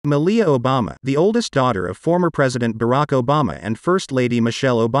Malia Obama, the oldest daughter of former President Barack Obama and First Lady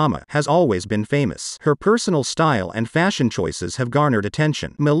Michelle Obama, has always been famous. Her personal style and fashion choices have garnered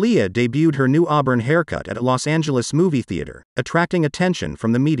attention. Malia debuted her new auburn haircut at a Los Angeles movie theater, attracting attention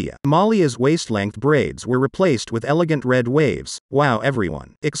from the media. Malia's waist-length braids were replaced with elegant red waves. Wow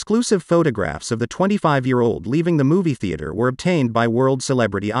everyone. Exclusive photographs of the 25-year-old leaving the movie theater were obtained by World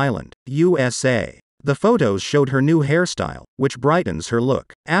Celebrity Island, USA. The photos showed her new hairstyle, which brightens her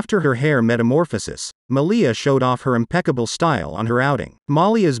look. After her hair metamorphosis, Malia showed off her impeccable style on her outing.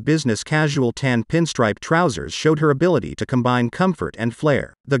 Malia's business casual tan pinstripe trousers showed her ability to combine comfort and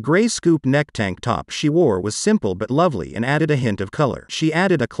flair. The gray scoop neck tank top she wore was simple but lovely and added a hint of color. She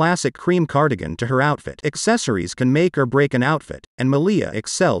added a classic cream cardigan to her outfit. Accessories can make or break an outfit, and Malia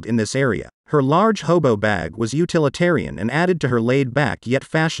excelled in this area. Her large hobo bag was utilitarian and added to her laid-back yet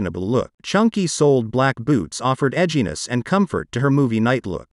fashionable look. Chunky soled black boots offered edginess and comfort to her movie night look.